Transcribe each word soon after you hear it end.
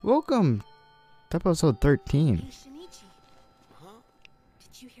Welcome to episode 13. Hey, Shinichi. Huh?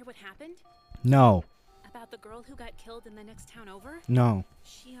 Did you hear what happened? No. About the girl who got killed in the next town over? No.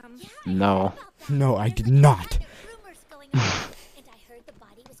 She, No. No, I did not. Rumors going on, and I heard the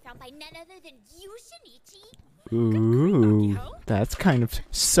body was found by none other than you, Shinichi. Ooh. That's kind of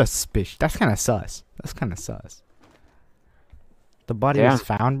suspicious. That's kind of sus. That's kind of sus. The body was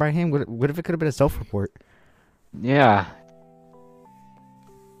found by him? What if it could have been a self-report? Yeah.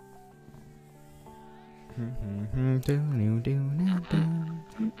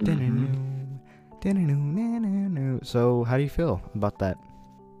 So, how do you feel about that?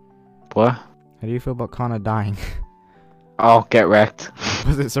 What? How do you feel about Kana dying? Oh, get wrecked.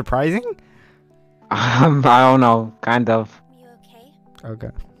 Was it surprising? I don't know. Kind of. You okay? Okay.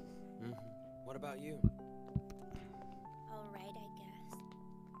 Mm-hmm. What about you? All right, I guess.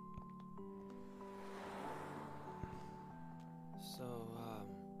 So,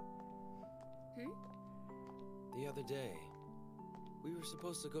 Hmm? the other day, we were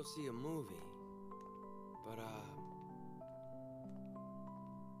supposed to go see a movie, but,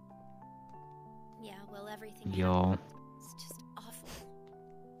 Yeah, well, everything Yo. happened. It's just awful.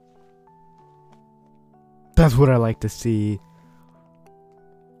 That's what I like to see.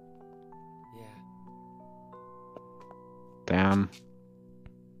 yeah. Damn.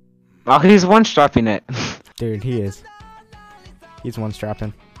 Oh, he's one-strapping it. Dude, he is. He's one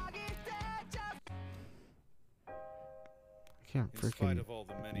strapping. I can't In spite freaking of all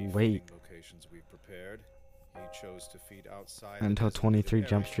the many wait feeding locations we've prepared, he chose to feed outside until the 23 designated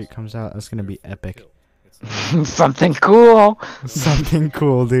Jump areas. Street comes out. That's gonna be Therefore, epic. kill. It's not Something cool. Something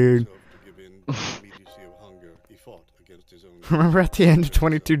cool, dude. Remember at the end of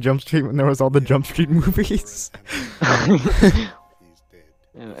 22 Jump Street when there was all the Jump Street movies?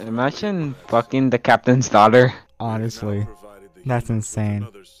 Imagine fucking the captain's daughter. Honestly, that's insane.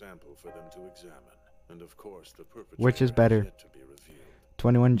 Which is better,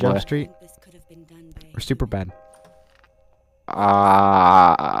 21 Jump What? Street this could have been done by or Superbad?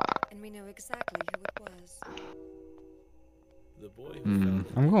 And we know exactly who it was.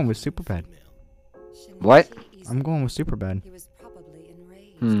 I'm going with Superbad. What? I'm going with Superbad. He was probably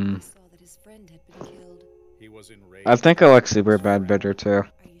enraged Hmm. when he saw that his friend had been killed. He was enraged. I think I like Superbad better too. Are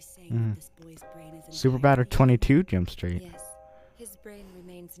you saying Mhm. that this boy's brain is Superbad or entirely- 22 Jump Street? Yes. His brain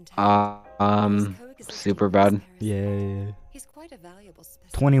remains intact. Superbad. Yeah. He's quite a valuable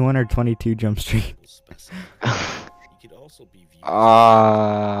specimen. 21 or 22 Jump Street?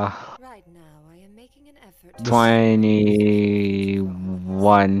 Right now, I am making an effort to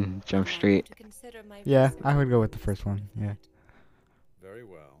 21 Jump Street. to consider my Yeah, research I would go with the on first one. Yeah. Very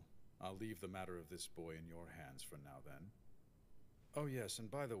well. I'll leave the matter of this boy in your hands for now then. Oh yes, and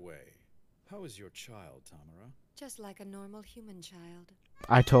by the way, how is your child, Tamara? Just like a normal human child.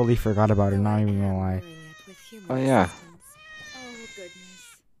 I totally forgot about it, Though not I even gonna am lie. rearing it with human Oh, yeah. assistance. Oh,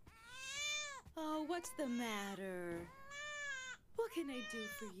 goodness. Oh, what's the matter? What can I do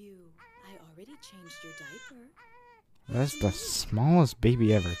for you? I already changed your diaper. That's the smallest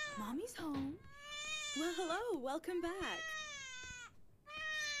baby ever. Mommy's home. Well, hello. Welcome back.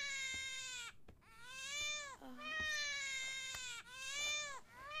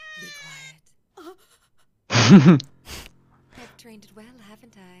 Be quiet. I've trained it well,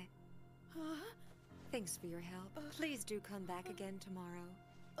 haven't I? Thanks for your help. Please do come back again tomorrow.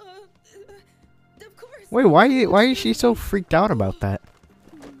 Of course. Wait, why is she so freaked out about that?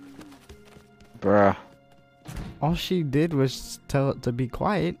 Bruh. All she did was tell it to be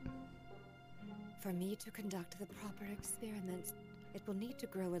quiet. For me to conduct the proper experiments, it will need to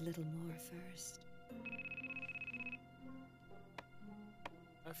grow a little more first.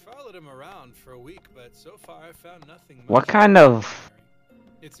 I followed him around for a week, but so far I found nothing much. What kind of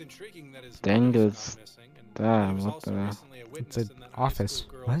It's intriguing that his thing mother's is gone missing, and that? he was What also the- recently a It's witness an in that high office.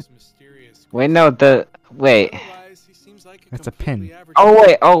 school girl's What? mysterious Wait, no, wait. Otherwise, he seems like That's a pin. completely average Oh, guy.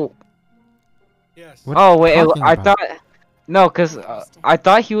 wait, oh. Yes. What Oh, are you wait, talking I about? thought... No, because I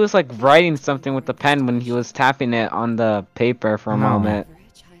thought he was, like, writing something with the pen when he was tapping it on the paper for a No. moment.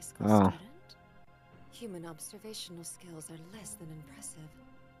 Average high school Oh. student? Human observational skills are less than impressive.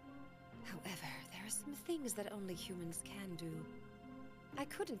 However, there are some things that only humans can do. I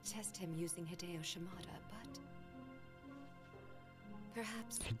couldn't test him using Hideo Shimada, but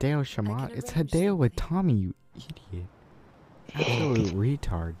perhaps Hideo Shimada. can It's arrange Hideo with something. Tommy, you idiot. Absolute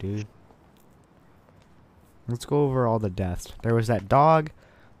retard, dude. Let's go over all the deaths. There was that dog.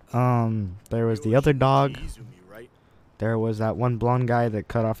 There was the other dog. There was that one blonde guy that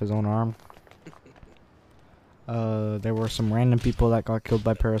cut off his own arm. There were some random people that got killed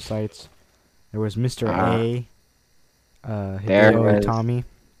by parasites. There was Mr. A. There Hideo was- Itami.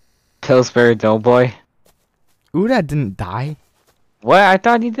 Pillsbury Doughboy. Uda didn't die. What? I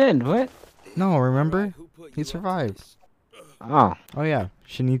thought he did. What? No, remember? Alright, who put He you up to survived. this? Oh. Oh yeah,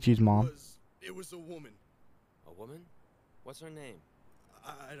 Shinichi's mom. It was a woman. A woman? What's her name?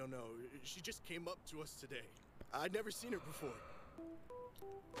 I don't know. She just came up to us today. I'd never seen her before.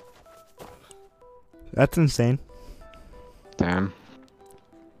 That's insane. Damn.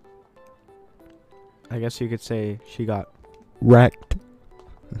 I guess you could say she got wrecked.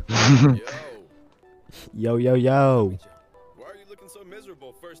 Yo, Yo, yo, yo. why are you looking so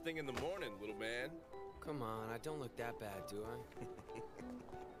miserable first thing in the morning, little man? Come on, I don't look that bad, do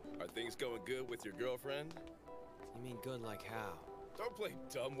I? Are things going good with your girlfriend? You mean good like how? Don't play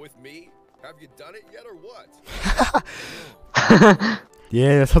dumb with me. Have you done it yet or what?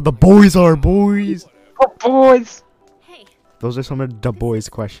 Yeah, that's how the boys are, boys. Oh, boys. Hey, Those are some of the boys' this is a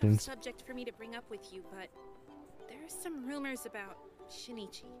tough questions. subject for me to bring up with you, but there are some rumors about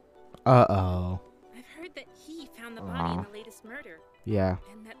Shinichi. Uh-oh. I've heard that he found the body in the latest murder, Yeah.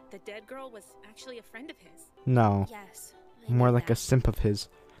 and that the dead girl was actually a friend of his. No. Yes. I More knew like a that. simp of his.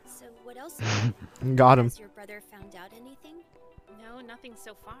 So what else? Got him. Has your brother found out anything? No, nothing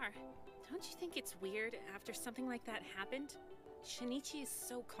so far. Don't you think it's weird after something like that happened? Shinichi is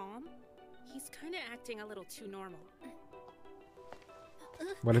so calm. He's kind of acting a little too normal.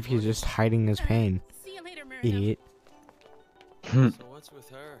 What if he's just hiding his pain? See you later, Murano. Idiot. So what's with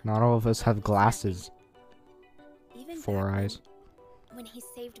her? Not all of us have glasses. Even Four back eyes. when he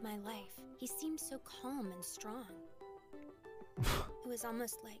saved my life, he seemed so calm and strong. It was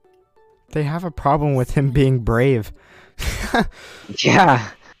almost like They have a problem with him being brave. Yeah.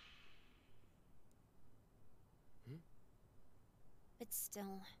 But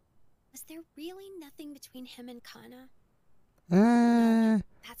still, was there really nothing between him and Kana?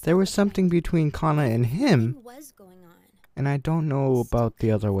 That's There not was what something I- between Kana and him, Something was going on. and I don't know about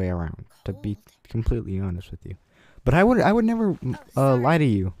the other way around, to be completely honest with you. But I would never lie to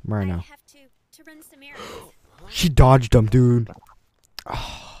you, I Myrna. have to run some errands. She dodged him, dude.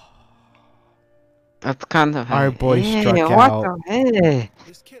 That's kind of. Our boy struck what out. the hell?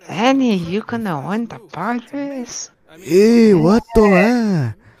 This kid has Annie, some you incredibly gonna fast win the moves. Padres? I mean, Hey, what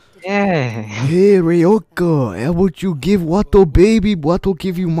the Yeah. Hey, Ryoko, how about you give Watto baby? Watto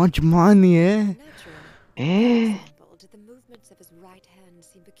give you much money, eh? Natural. For Eh? example, did the movements of his right hand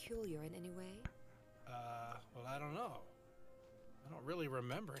seem peculiar in any way? Well, I don't know. I don't really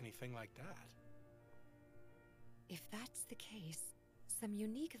remember anything like that. If that's the case, some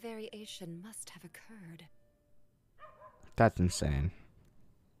unique variation must have occurred. That's insane.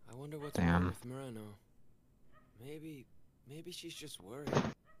 I wonder what's Damn. wrong with Murano. Maybe she's just worried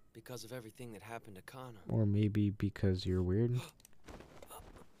because of everything that happened to Kana. Or maybe because you're weird.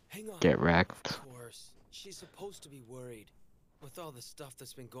 Hang on. Get wrecked. Of course, she's supposed to be worried. With all the stuff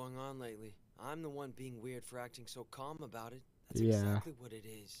that's been going on lately, I'm the one being weird for acting so calm about it. That's Yeah. exactly what it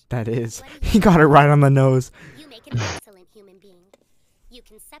is. That is. He got it right on the nose. You make an excellent human being. You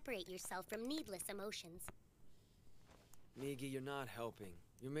can separate yourself from needless emotions. Migi, you're not helping.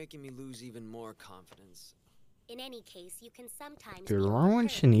 You're making me lose even more confidence. In any case, you can sometimes. Dude, be remember when overheard.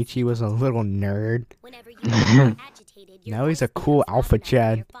 Shinichi was a little nerd? Whenever you get agitated, your Now he's a voice cool becomes alpha loud enough for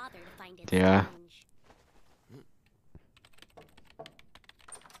Chad. your father to find it Yeah. strange.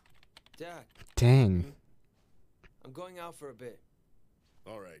 Dad, Dang. I'm going out for a bit.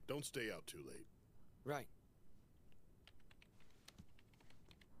 All right, don't stay out too late. Right.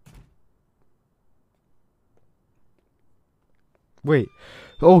 Wait.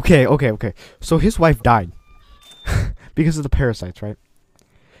 Okay. So his wife died. Because of the parasites, right?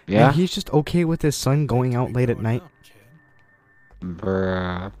 Yeah. And he's just okay with his son going out late at Going night. out, kid.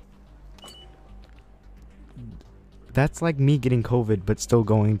 Bruh. That's like me getting COVID but still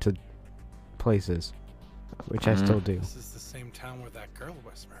going to places. Which I still do. This is the same town where that girl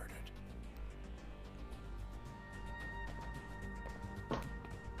was murdered.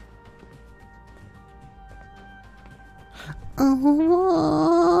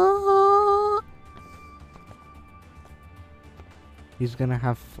 He's gonna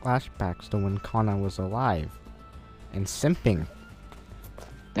have flashbacks to when Kana was alive. And simping.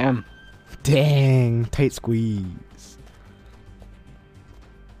 Damn. Dang, tight squeeze.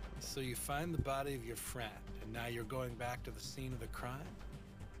 So you find the body of your friend, and now you're going back to the scene of the crime?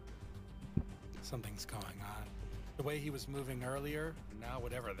 Something's going on. The way he was moving earlier, now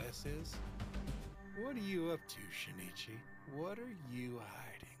whatever this is. What are you up to, Shinichi? What are you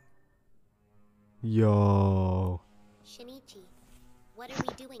hiding? Yo. Shinichi, what are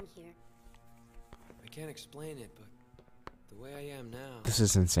we doing here? I can't explain it, but the way I am now, This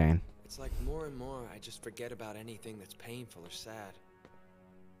is insane. it's like more and more I just forget about anything that's painful or sad.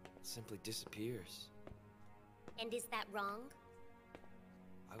 simply disappears. And is that wrong?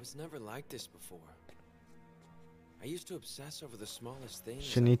 I was never like this before. I used to obsess over the smallest things.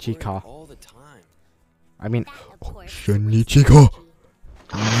 Shinichi-ka. All the time. I mean, That, of course, is a waste Shinichi-ka. of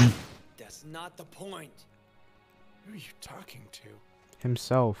energy. That's not the point. Who are you talking to?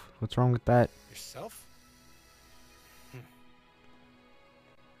 Himself. What's wrong with that? Yourself?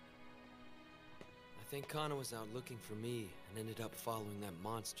 I think Kana was out looking for me and ended up following that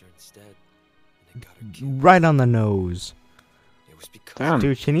monster instead. And it got her killed. Right on the nose. It was because... Damn.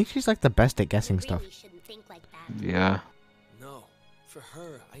 Dude, Shinichi's like the best at guessing You stuff. really shouldn't think like that. Yeah. No, for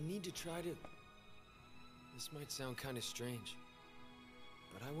her, I need to try to... This might sound kind of strange,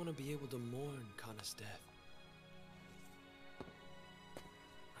 but I want to be able to mourn Kana's death.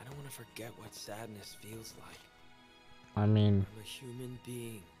 I don't want to forget what sadness feels like. I mean... I'm a human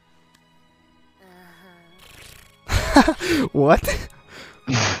being. What?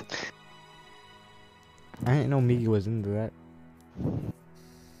 I didn't know Migi was into that.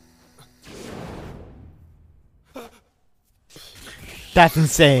 That's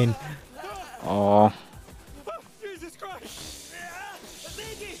insane. Oh. Jesus Christ!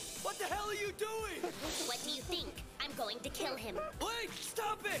 Miggy, what the hell are you doing? What do you think? I'm going to kill him. Wait,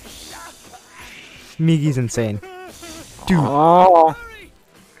 stop it! Migi's insane. Dude. Oh. Hurry!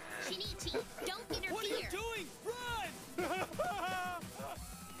 Shinichi, don't interfere. What are you doing? Run!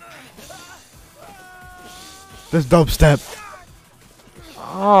 This dubstep.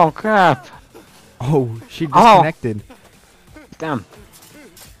 Oh crap. Oh, she disconnected. Damn.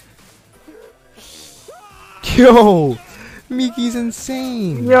 Yo! Migi's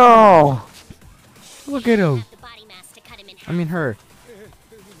insane. Yo. Look at him. Have the body mass to cut him in half. I mean her.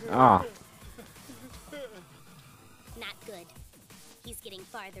 Oh. Not good. He's getting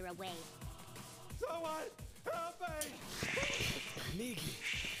farther away. Someone help me!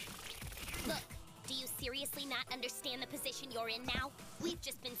 Miggy, Look, do you seriously not understand the position you're in now? We've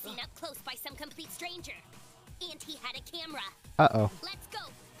just been seen up close by some complete stranger. And he had a camera. Uh-oh. Let's go.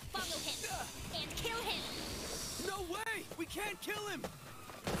 Follow him. And kill him. no way! We can't kill him!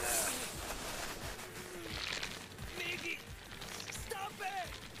 Miggy, stop it!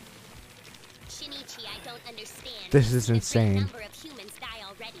 Shinichi, I don't understand. This is A great insane. number of humans die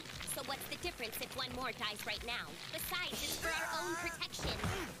already. So what's the difference if one more dies right now? Besides, it's for our own protection.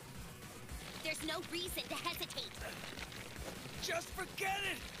 There's no reason to hesitate. Just forget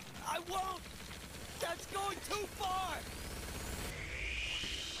it! I won't! That's going too far!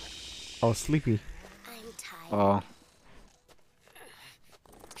 Oh, sleepy. I'm tired. Oh.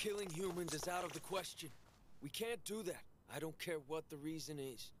 Killing humans is out of the question. We can't do that. I don't care what the reason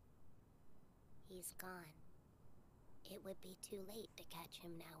is. He's gone. It would be too late to catch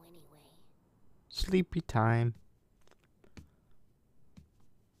him now anyway. Sleepy time.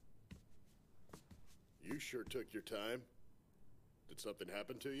 You sure took your time. Did something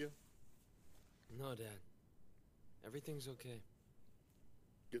happen to you? No, Dad. Everything's okay.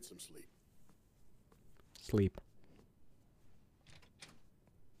 Get some sleep. Sleep.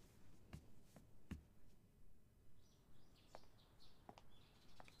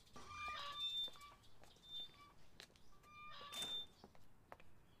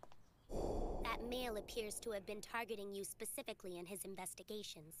 That male appears to have been targeting you specifically in his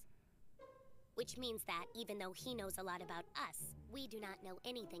investigations. Which means that, even though he knows a lot about us, we do not know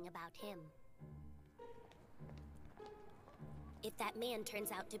anything about him. If that man turns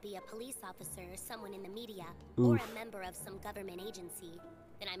out to be a police officer or someone in the media, or a member of some government agency,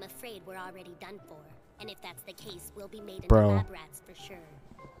 then I'm afraid we're already done for. And if that's the case, we'll be made into Bro. lab rats for sure.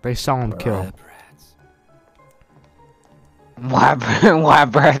 They saw him kill. Lab rats.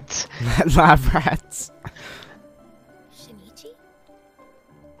 Lab rats. Lab rats. Shinichi?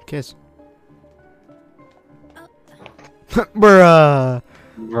 Kiss. Bruh.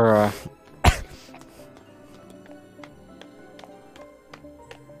 Bruh.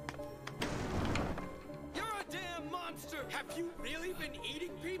 You're a damn monster! Have you really been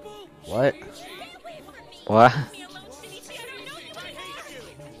eating people? What? What?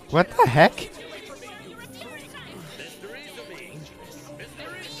 What the heck?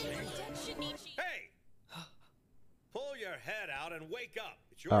 Hey! Pull your head out and wake up.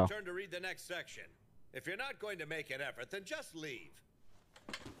 It's your Oh. turn to read the next section. If you're not going to make an effort, then just leave.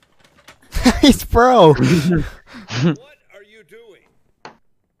 He's pro. What are you doing?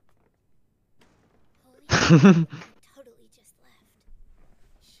 Totally just left.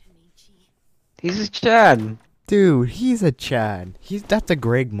 Shinichi. He's a Chad. Dude, he's a Chad. That's a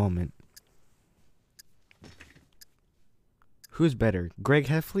Greg moment. Who's better, Greg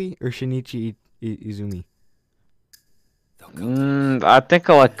Heffley or Shinichi Izumi? I think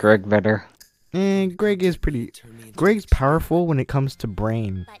I like Greg better. Greg is pretty. Greg's powerful when it comes to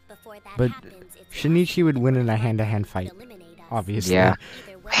brain, but Shinichi would win in a hand-to-hand fight. Obviously. Yeah.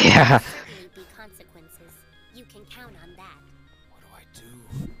 Either way, Yeah. there will certainly be consequences. You can count on that. What do I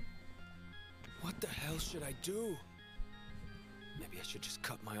do? What the hell should I do? Maybe I should just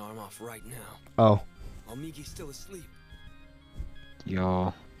cut my arm off right now. Oh. While Migi's still asleep.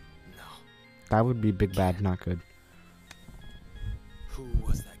 Yo. No. That would be big bad, not good. Who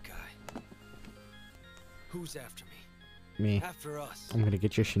was that guy? Who's after me? Me. After us. I'm gonna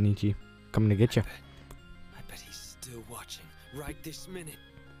get you, Shinichi. Coming to get you. I bet he's still watching right this minute.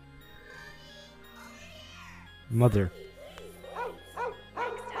 Mother.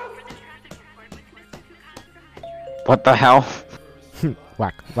 What the hell?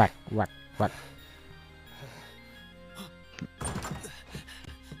 Whack, whack, whack, whack.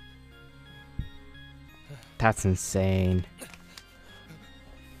 That's insane.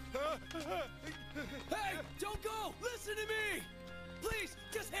 Hey, don't go! Listen to me! Please,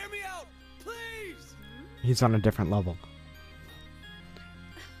 just hear me out! Please! He's on a different level.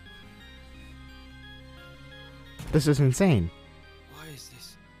 This is insane. Why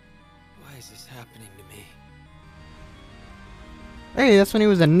is this happening to me? Hey, that's when he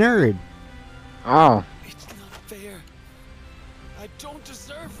was a nerd. Oh. It's not fair. I don't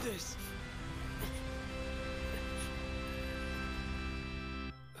deserve this.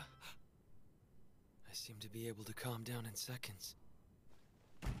 I seem to be able to calm down in seconds.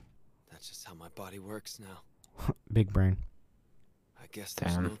 That's just how my body works now. Big brain. I guess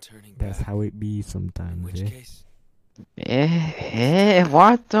there's Damn. no turning back. That's how it be In sometimes, which eh? case,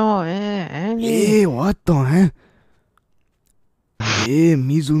 What the? Hey, what the, huh? Hey,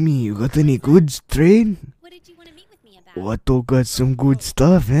 Mizumi, you got any goods, train? What did you want to meet with me about? Watto got some good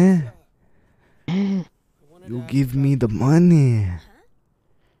stuff, eh? I wanted You to give ask me about- the money.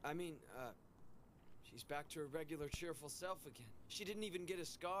 I mean, she's back to her regular cheerful self again. She didn't even get a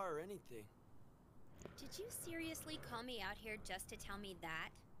scar or anything. Did you seriously call me out here just to tell me that?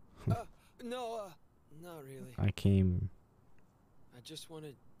 No, not really. I came. I just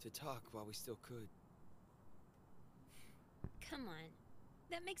wanted to talk while we still could. Come on.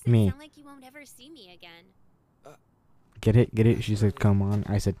 That makes it Me. sound like you won't ever see me again. Get it? Get it? She said, come on.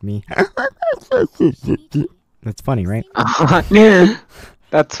 I said, me. Shinichi, That's funny, right?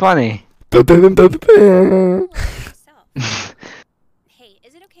 That's funny. yourself. Hey,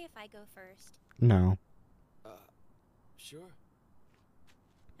 is it okay if I go first? No. Sure.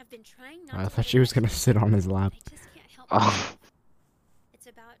 I've been trying not I to thought let she it was get gonna to me, sit on his lap. but I just can't help Oh. myself. It's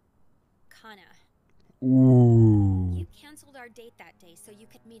about Kana. Ooh. You canceled our date that day so you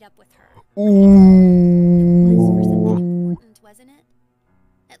could meet up with her. It was for something Ooh. important, wasn't it?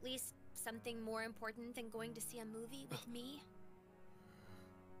 At least something more important than going to see a movie with me?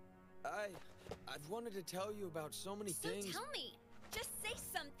 I've wanted to tell you about so many So things. tell me. Just say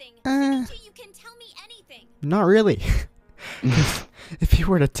something. Uh. Shinichi, you can tell me anything. Not really. If he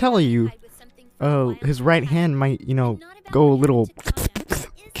were to tell you, Hide with something for a oh, while his and right hide. hand might, you know, But not about go a what little happened to Kana. What is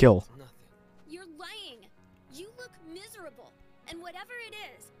it? kill. Nothing. You're lying. You look miserable. And whatever it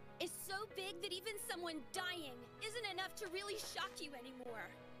is so big that even someone dying isn't enough to really shock you anymore.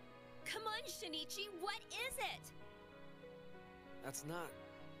 Come on, Shinichi, what is it? That's not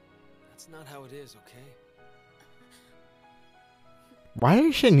how it is, okay? Why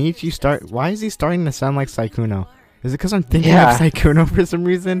did Shinichi start? Why is he starting to sound like Saikuno? Is it because I'm thinking Yeah. of Saikuno for some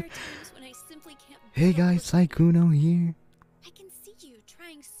reason? There are times when I simply can't Hey bear guys, with you. Saikuno here. I can see you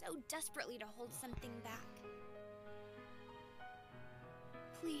trying so desperately to hold something back.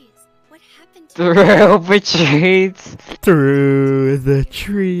 Please, what happened to you? Through retreats. Through the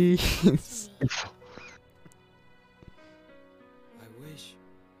trees. I wish.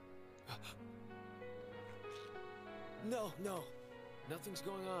 No. Nothing's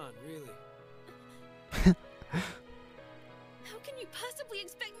going on, really. How can you possibly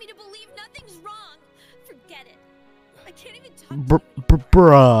expect me to believe nothing's wrong? Forget it. I can't even talk to you.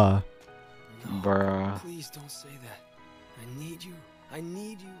 Bruh. No, Bruh. please don't say that. I need you. I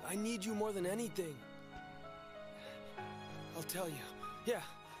need you more than anything. I'll tell you. Yeah,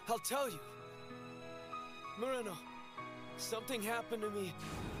 I'll tell you. Moreno, something happened to me.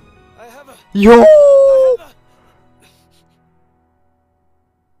 I have a... Yo.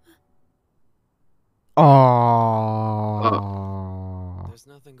 Aww. There's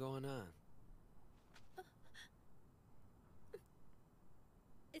nothing going on.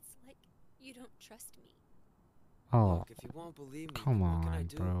 It's like you don't trust me. Oh, Look, if you won't believe me, come then what can I on,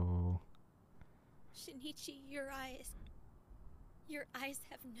 do? bro. Shinichi, your eyes. Your eyes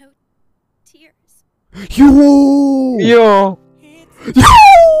have no tears. Yo. Yo! Yo!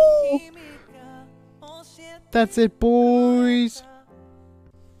 That's it, boys.